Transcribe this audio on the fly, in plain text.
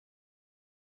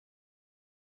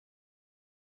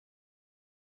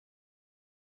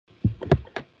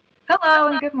Hello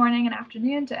and good morning and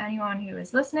afternoon to anyone who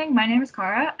is listening. My name is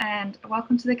Cara and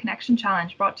welcome to the Connection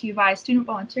Challenge brought to you by Student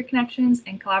Volunteer Connections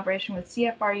in collaboration with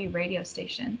CFRU radio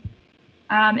station.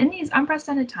 In these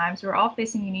unprecedented times, we're all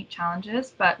facing unique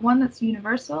challenges, but one that's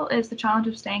universal is the challenge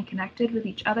of staying connected with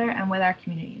each other and with our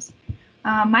communities.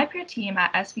 My peer team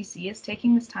at SVC is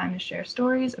taking this time to share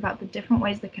stories about the different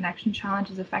ways the Connection Challenge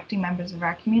is affecting members of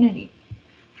our community,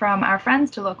 from our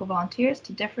friends to local volunteers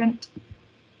to different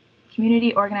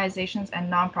community organizations and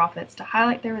nonprofits to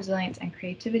highlight their resilience and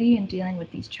creativity in dealing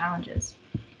with these challenges.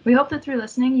 We hope that through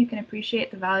listening, you can appreciate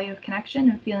the value of connection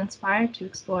and feel inspired to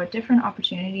explore different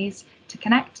opportunities to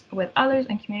connect with others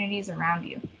and communities around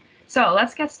you. So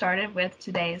let's get started with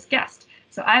today's guest.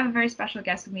 So I have a very special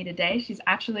guest with me today. She's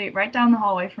actually right down the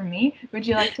hallway from me. Would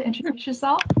you like to introduce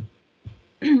yourself?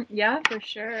 Yeah, for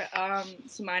sure.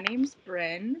 So my name's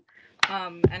Bryn.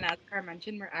 And as Cara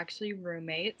mentioned, we're actually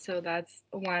roommates. So that's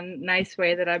one nice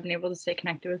way that I've been able to stay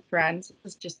connected with friends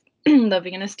is just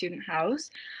living in a student house.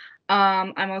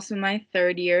 I'm also in my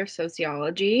third year of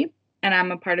sociology, and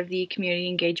I'm a part of the community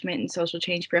engagement and social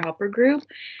change peer helper group.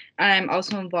 And I'm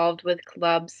also involved with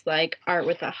clubs like Art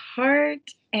with a Heart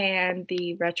and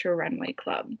the Retro Runway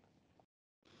Club.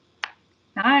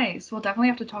 Nice. We'll definitely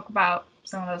have to talk about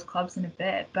some of those clubs in a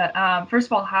bit. But first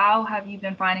of all, how have you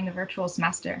been finding the virtual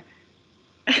semester?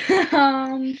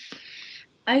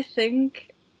 I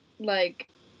think like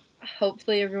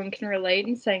hopefully everyone can relate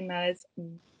in saying that it's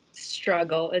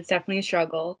struggle. It's definitely a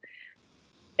struggle.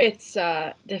 It's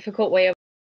a difficult way of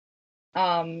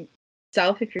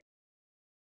self if you're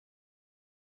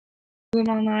doing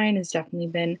online has definitely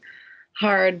been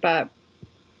hard, but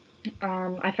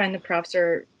I find the profs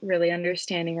are really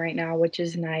understanding right now, which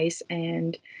is nice,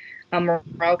 and we're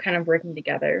all kind of working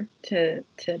together to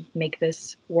make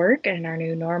this work and our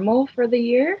new normal for the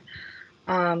year.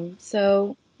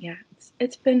 So yeah,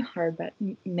 it's been hard, but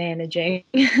managing.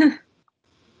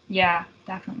 Yeah,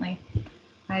 definitely.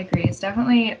 I agree. It's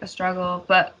definitely a struggle,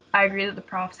 but I agree that the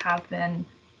profs have been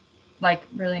like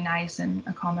really nice and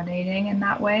accommodating in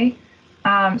that way.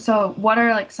 So what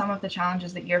are like some of the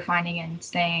challenges that you're finding in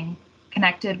staying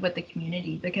connected with the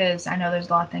community? Because I know there's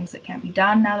a lot of things that can't be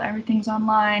done now that everything's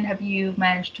online. Have you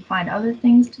managed to find other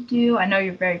things to do? I know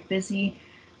you're very busy.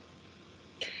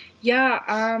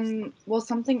 Yeah, well,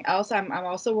 something else, I'm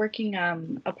also working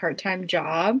a part-time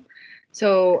job.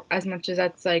 So as much as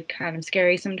that's like kind of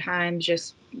scary sometimes,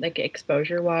 just like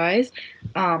exposure wise,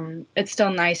 it's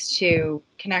still nice to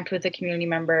connect with the community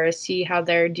members, see how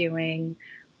they're doing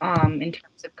in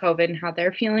terms of COVID and how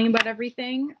they're feeling about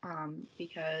everything.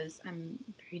 Because I'm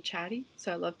very chatty,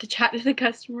 so I love to chat to the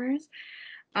customers.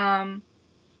 Um,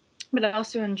 but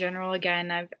also in general,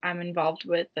 again, I'm involved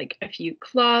with like a few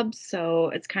clubs, so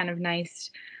it's kind of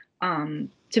nice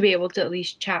to be able to at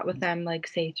least chat with them, like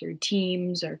say through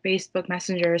Teams or Facebook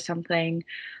Messenger or something.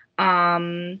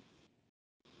 Um,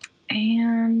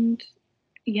 and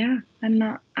yeah,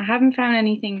 I haven't found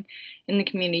anything in the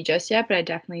community just yet, but I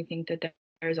definitely think that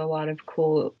there's a lot of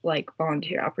cool like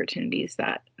volunteer opportunities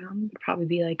that would probably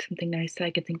be like something nice that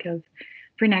I could think of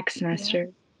for next Yeah. semester.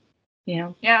 You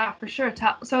know. Yeah, for sure.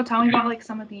 So tell me about like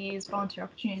some of these volunteer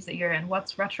opportunities that you're in.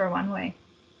 What's Retro Runway?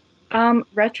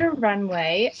 Retro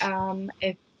Runway,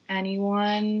 if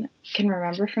anyone can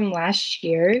remember from last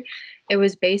year, it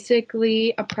was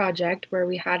basically a project where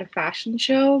we had a fashion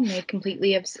show made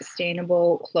completely of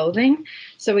sustainable clothing.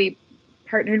 So we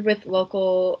partnered with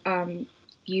local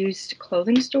used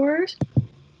clothing stores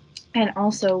and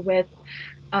also with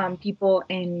people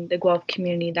in the Guelph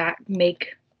community that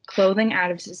make clothing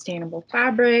out of sustainable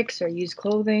fabrics or use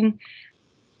clothing,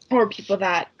 or people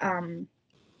that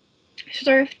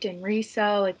surfed and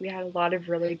resell. Like we had a lot of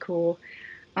really cool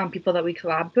people that we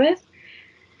collabed with.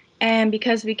 And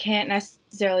because we can't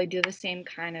necessarily do the same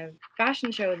kind of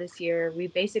fashion show this year, we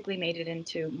basically made it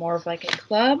into more of like a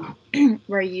club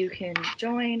where you can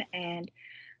join and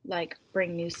like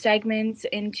bring new segments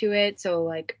into it. So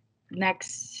like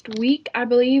next week, I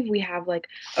believe we have like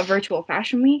a virtual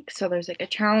fashion week. So there's like a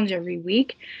challenge every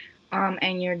week.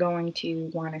 And you're going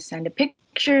to want to send a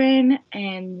picture in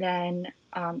and then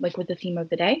like with the theme of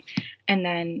the day, and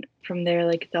then from there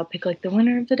like they'll pick like the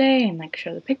winner of the day and like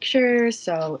show the pictures.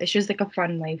 So it's just like a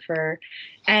fun way for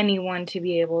anyone to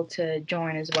be able to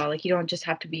join as well. Like you don't just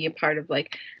have to be a part of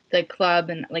like the club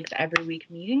and like the every week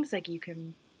meetings. Like you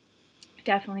can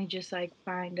definitely just like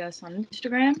find us on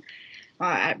Instagram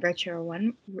at Retro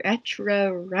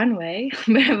Runway,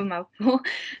 bit of a mouthful,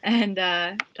 and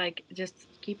like just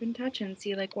keep in touch and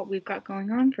see like what we've got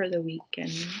going on for the week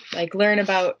and like learn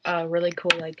about really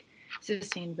cool like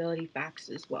sustainability facts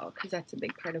as well, because that's a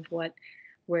big part of what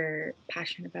we're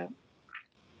passionate about.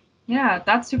 Yeah,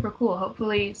 that's super cool.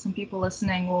 Hopefully some people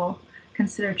listening will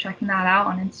consider checking that out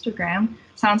on Instagram.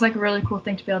 Sounds like a really cool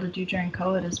thing to be able to do during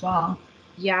COVID as well.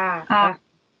 Yeah, Um,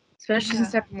 especially yeah,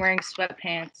 since I've been wearing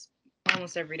sweatpants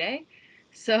almost every day.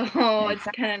 So it's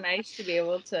exactly. kind of nice to be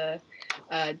able to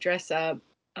dress up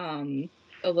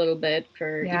a little bit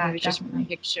for even Yeah, if it's just for a definitely.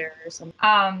 picture or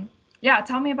something. Yeah,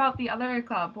 tell me about the other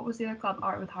club. What was the other club,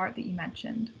 Art with Heart, that you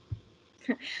mentioned?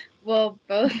 Well,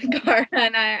 both Cara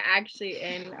and I are actually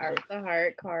in Art with the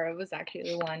Heart. Cara was actually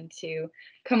the one to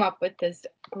come up with this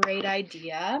great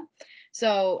idea.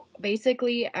 So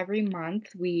basically, every month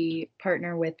we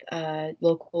partner with a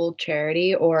local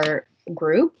charity or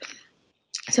group.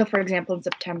 So, for example, in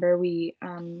September, we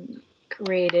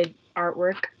created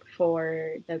artwork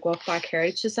for the Guelph Black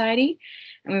Heritage Society,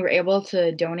 and we were able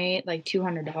to donate like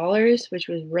 $200, which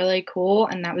was really cool.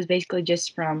 And that was basically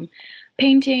just from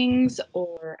paintings,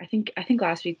 or I think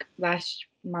last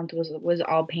month was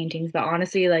all paintings, but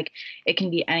honestly, like it can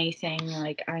be anything.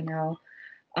 Like I know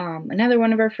another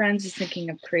one of our friends is thinking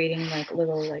of creating like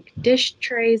little like dish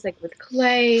trays like with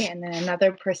clay, and then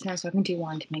another person I was talking to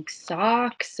wanted to make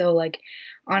socks. So like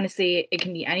honestly, it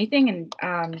can be anything,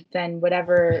 and then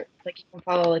whatever like you can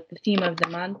follow like the theme of the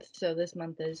month. So this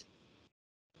month is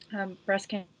breast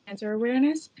cancer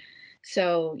awareness.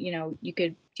 So you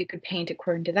could paint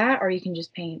according to that, or you can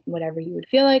just paint whatever you would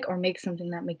feel like, or make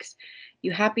something that makes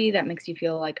you happy, that makes you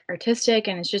feel like artistic,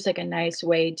 and it's just like a nice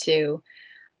way to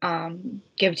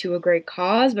give to a great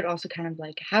cause, but also kind of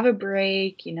like have a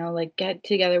break, like get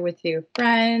together with your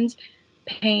friends,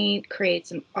 paint, create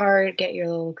some art, get your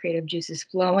little creative juices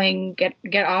flowing,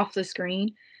 get off the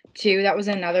screen too. That was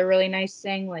another really nice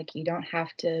thing. Like you don't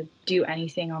have to do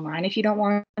anything online if you don't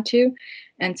want to.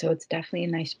 And so it's definitely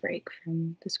a nice break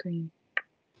from the screen.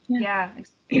 Yeah. Yeah,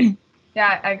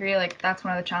 yeah, I agree. Like that's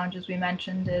one of the challenges we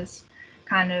mentioned is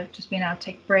kind of just being able to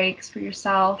take breaks for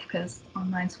yourself because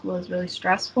online school is really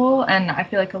stressful, and I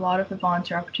feel like a lot of the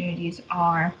volunteer opportunities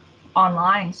are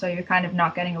online, so you're kind of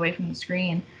not getting away from the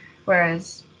screen.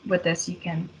 Whereas with this, you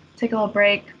can take a little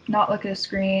break, not look at a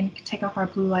screen, take off our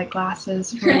blue light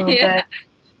glasses for a little Yeah. bit,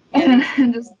 Yeah.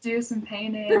 and just do some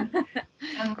painting.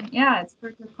 And yeah, it's for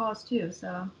a good cause too.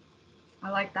 So I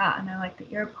like that, and I like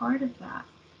that you're a part of that.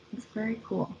 It's very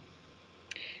cool.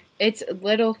 It's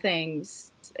little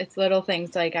things. It's little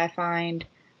things like I find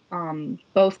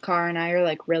both Car and I are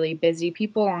like really busy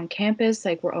people on campus.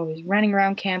 Like we're always running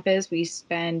around campus. We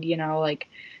spend, like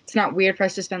it's not weird for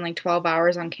us to spend like 12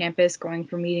 hours on campus going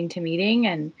from meeting to meeting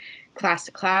and class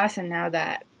to class. And now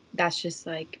that that's just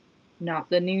like not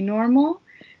the new normal,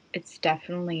 it's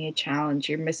definitely a challenge.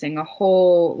 You're missing a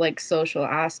whole like social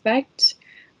aspect,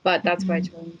 but that's why Mm-hmm.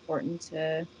 it's really important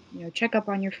to check up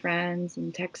on your friends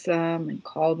and text them and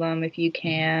call them if you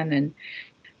can, and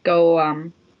go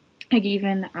like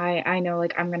even I know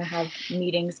like I'm gonna have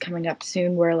meetings coming up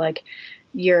soon where like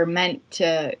you're meant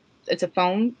to, it's a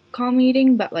phone call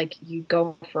meeting, but like you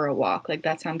go for a walk. Like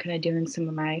that's how I'm kind of doing some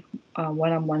of my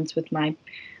one-on-ones with my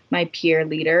peer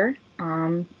leader.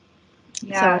 So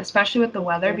Yeah, especially with the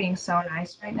weather being so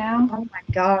nice right now. oh my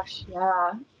gosh,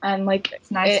 yeah. And like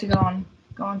It's nice it, to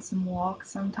go on some walks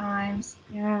sometimes,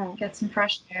 yeah, get some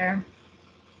fresh air.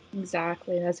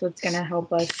 exactly. That's what's gonna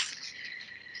help us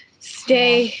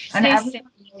Yeah, stay and stay sane.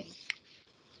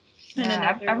 And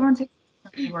another, everyone takes it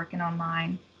differently working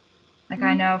online. Like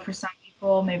I mm, know for some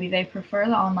people, maybe they prefer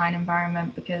the online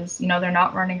environment because they're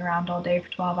not running around all day for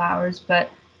 12 hours.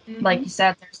 But like mhm. you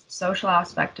said, there's the social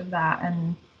aspect of that,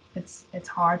 and it's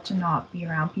hard to not be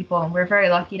around people. And we're very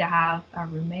lucky to have our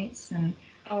roommates and be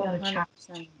Oh, able to chat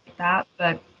 100%. like that.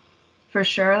 But for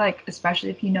sure, like especially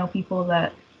if you know people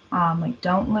that like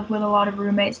don't live with a lot of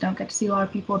roommates, don't get to see a lot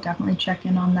of people, definitely check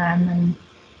in on them and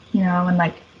and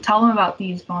like tell them about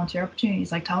these volunteer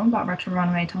opportunities. Like tell them about Retro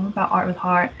Runway, tell them about Art with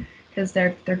Heart, because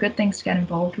they're good things to get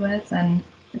involved with, and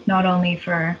not only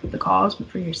for the cause but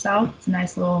for yourself. It's a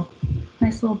nice little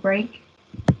break.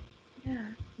 Yeah,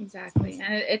 exactly.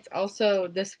 And it's also,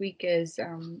 this week is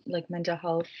like mental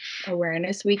health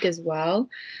awareness week as well.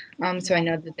 So I Yeah.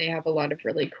 know that they have a lot of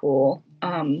really cool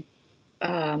um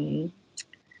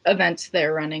events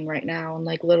they're running right now, and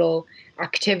like little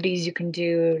activities you can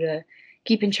do to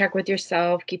keep in check with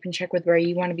yourself, keep in check with where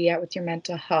you want to be at with your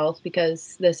mental health,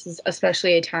 because this is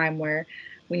especially a time where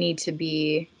we need to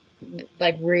be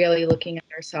like really looking at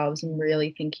ourselves and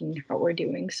really thinking how we're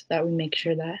doing, so that we make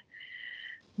sure that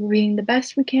we're reading the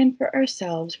best we can for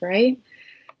ourselves, right?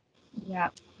 Yeah,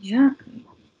 Yeah, exactly.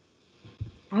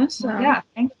 Well, awesome. yeah,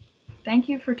 thank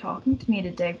you for talking to me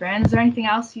today, Bryn. Is there anything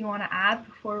else you want to add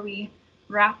before we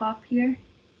wrap up here?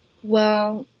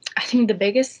 Well, I think the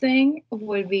biggest thing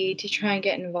would be to try and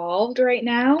get involved right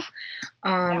now,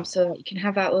 so that you can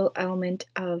have that little element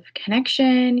of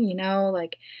connection,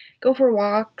 like go for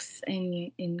walks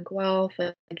in Guelph,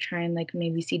 like try and like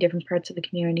maybe see different parts of the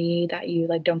community that you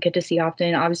like don't get to see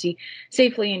often, obviously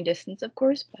safely and distance, of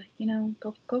course, but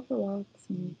go for walks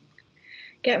and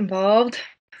get involved.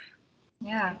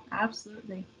 Yeah,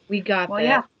 absolutely. We got Well, this.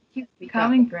 yeah, thank you We for got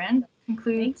coming, this. Bryn. That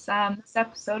concludes this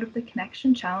episode of the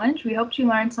Connection Challenge. We hope you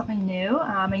learned something new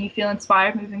and you feel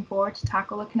inspired moving forward to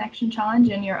tackle the Connection Challenge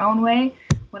in your own way,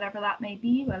 whatever that may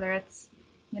be, whether it's,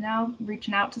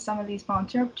 reaching out to some of these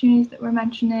volunteer opportunities that we're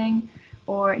mentioning,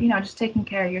 or, just taking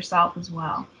care of yourself as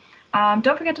well.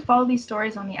 Don't forget to follow these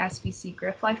stories on the SVC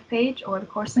Griff Life page or the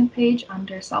Course Link page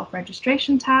under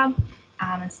Self-Registration tab,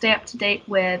 and stay up to date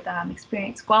with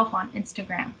Experience Guelph on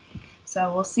Instagram.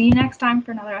 So we'll see you next time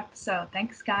for another episode.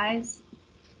 Thanks, guys.